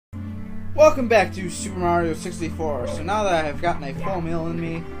Welcome back to Super Mario 64. So now that I have gotten a full meal in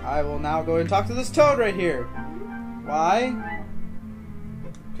me, I will now go and talk to this toad right here. Why?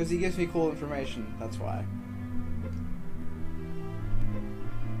 Because he gives me cool information, that's why.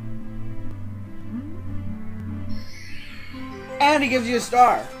 And he gives you a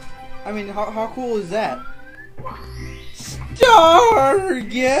star. I mean, how cool is that? Star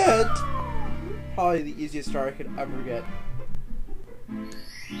get! Probably the easiest star I could ever get.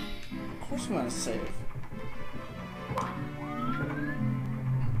 Of course we want to save.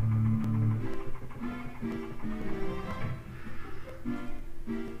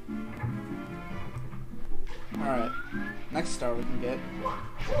 Alright, next star we can get.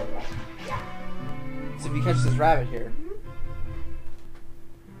 So if we catch this rabbit here.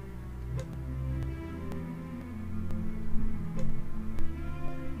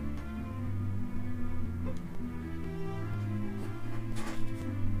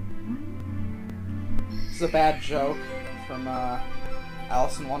 This is a bad joke from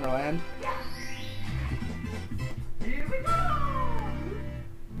Alice in Wonderland.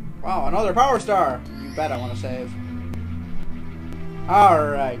 Wow, another power star! You bet I want to save.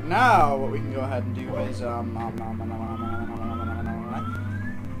 Alright, now what we can go ahead and do is, I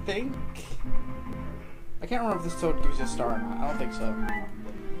think... I can't remember if this toad gives you a star or not. I don't think so.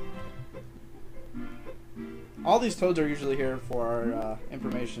 All these toads are usually here for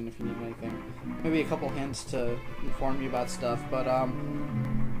information if you need anything. Maybe a couple hints to inform you about stuff, but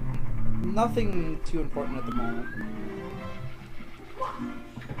nothing too important at the moment.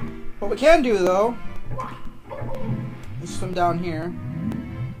 What we can do though is swim down here.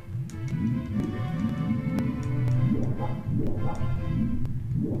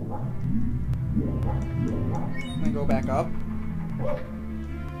 And then go back up.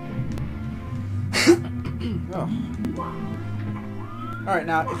 Oh. Alright,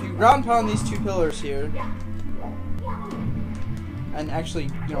 now if you ground pound these two pillars here and actually,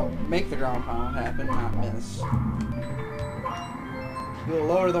 you know, make the ground pound happen, not miss, you'll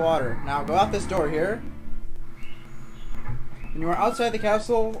lower the water. Now go out this door here. And you are outside the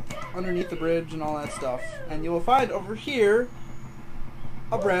castle, underneath the bridge and all that stuff. And you will find over here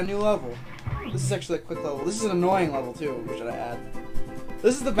a brand new level. This is actually a quick level. This is an annoying level too, which should I add.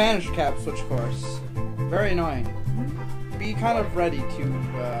 This is the Vanish cap switch course. Very annoying. Be kind of ready to,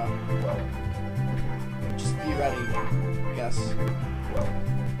 just be ready, I guess.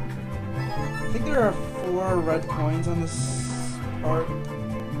 I think there are 4 red coins on this part.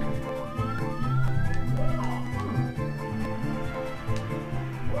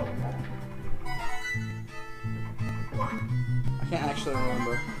 I can't actually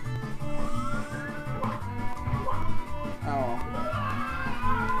remember. Oh.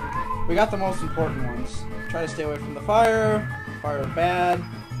 We got the most important ones. Try to stay away from the fire. Fire is bad.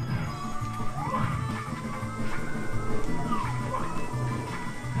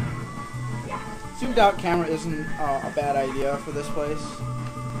 Zoomed out camera isn't a bad idea for this place.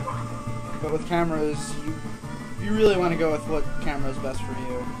 But with cameras, you really want to go with what camera is best for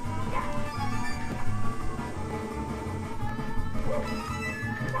you.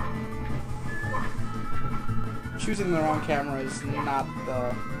 Choosing the wrong camera is not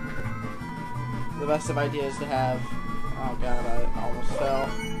the best of ideas to have. Oh god, I almost fell.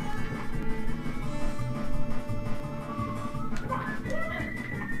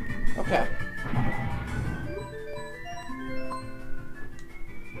 Okay.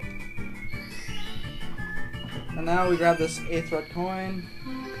 And now we grab this 8th red coin.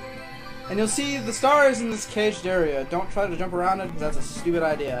 And you'll see the star is in this caged area. Don't try to jump around it because that's a stupid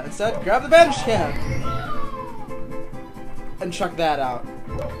idea. Instead, grab the Vanish can! And chuck that out.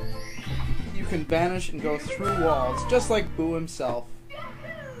 You can vanish and go through walls, just like Boo himself.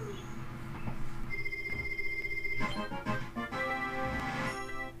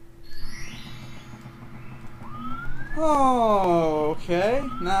 Oh, okay.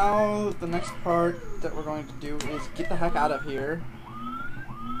 Now the next part that we're going to do is get the heck out of here.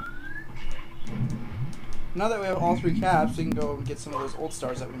 Now that we have all 3 caps, we can go and get some of those old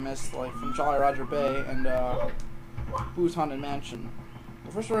stars that we missed, like from Jolly Roger Bay and Boo's Haunted Mansion.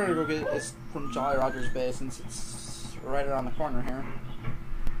 The first one we're going to go get is from Jolly Roger's Bay, since it's right around the corner here.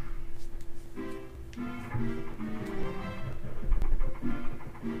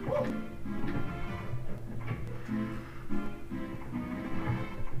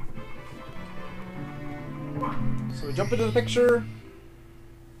 So we jump into the picture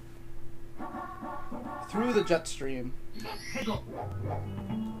through the jet stream.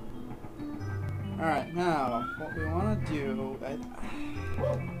 Alright, now, what we want to do...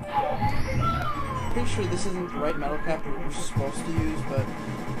 pretty sure this isn't the right metal cap we're supposed to use, but...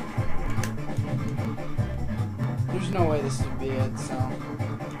 there's no way this would be it, so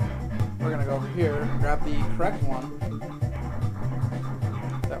we're gonna go over here, grab the correct one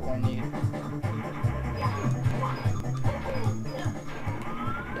that we'll need.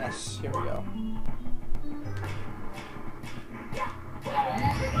 Yes, here we go.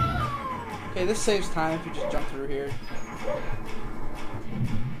 Okay, this saves time if you just jump through here.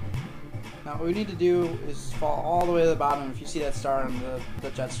 Now what we need to do is fall all the way to the bottom if you see that star on the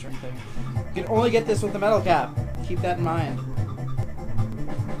jet stream thing. You can only get this with the metal cap. Keep that in mind.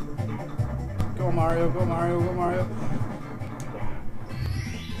 Go Mario, go Mario, go Mario.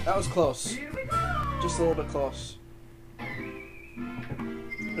 That was close. Just a little bit close.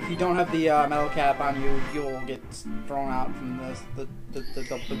 If you don't have the metal cap on you, you'll get thrown out from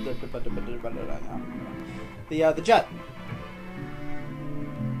the jet.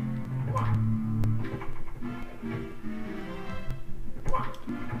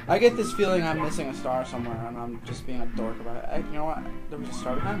 I get this feeling I'm missing a star somewhere, and I'm just being a dork about it. You know what? There was a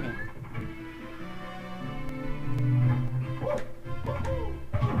star behind me.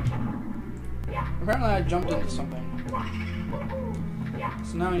 Apparently I jumped into something.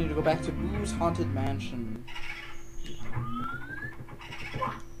 So now I need to go back to Boo's Haunted Mansion.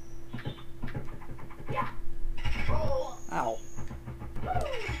 Ow.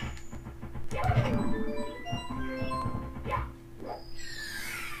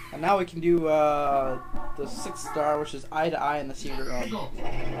 And now we can do the 6th star, which is eye to eye in the secret room.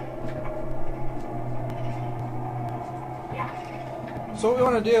 So what we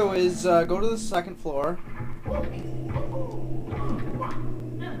want to do is go to the 2nd floor.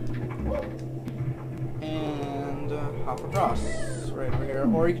 And hop across right over here.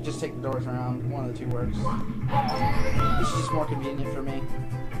 Or you could just take the doors around. One of the two works. This is just more convenient for me.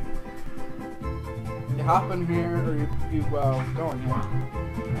 You hop in here, or you go in here.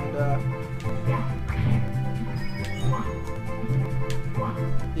 And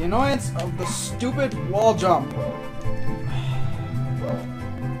the annoyance of the stupid wall jump.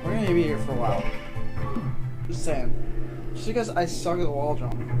 We're gonna be here for a while. Just saying. Just because I suck at the wall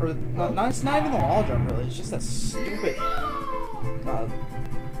jump. Or, it's not even the wall jump, really. It's just that stupid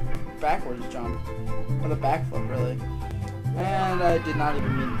backwards jump. Or the backflip, really. And I did not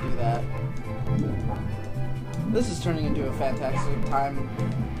even mean to do that. This is turning into a fantastic time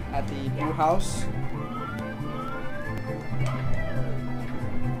at the Boo house.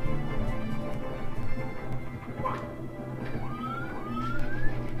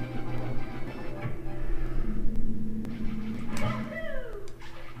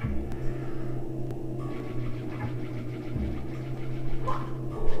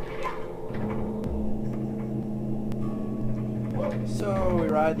 So we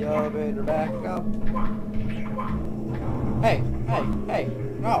ride the elevator back up. Hey, hey, hey,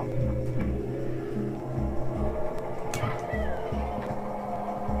 no.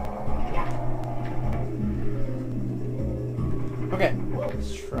 Okay,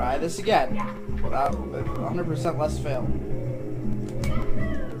 let's try this again without 100% less fail.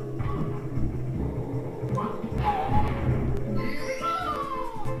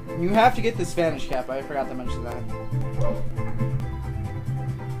 You have to get this Vanish cap, I forgot to mention that.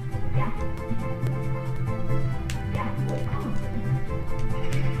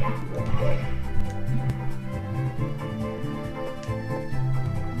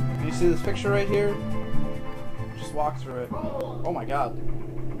 You see this picture right here? Just walk through it. Oh my god.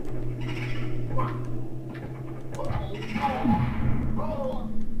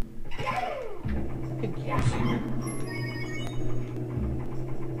 I could use you.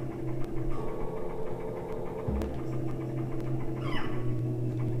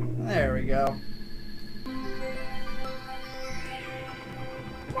 There we go.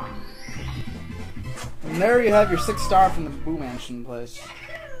 And there you have your 6th star from the Boo Mansion place.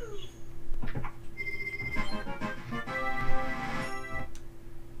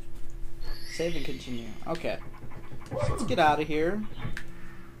 Save and continue. Okay. So let's get out of here.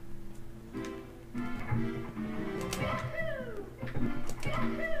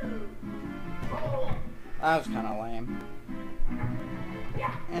 That was kind of lame.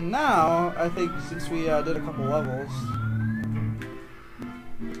 And now, I think since we did a couple levels,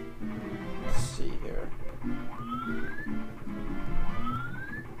 let's see here.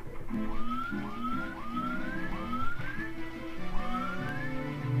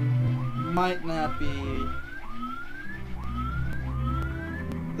 Might not be.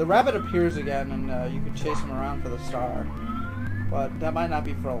 The rabbit appears again, and you can chase him around for the star, but that might not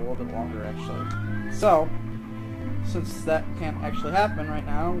be for a little bit longer, actually. So, since that can't actually happen right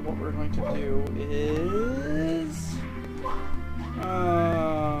now, what we're going to do is...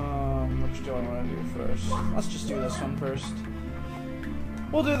 what you doing? want to do first. Let's just do this one first.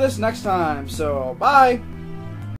 We'll do this next time, so bye!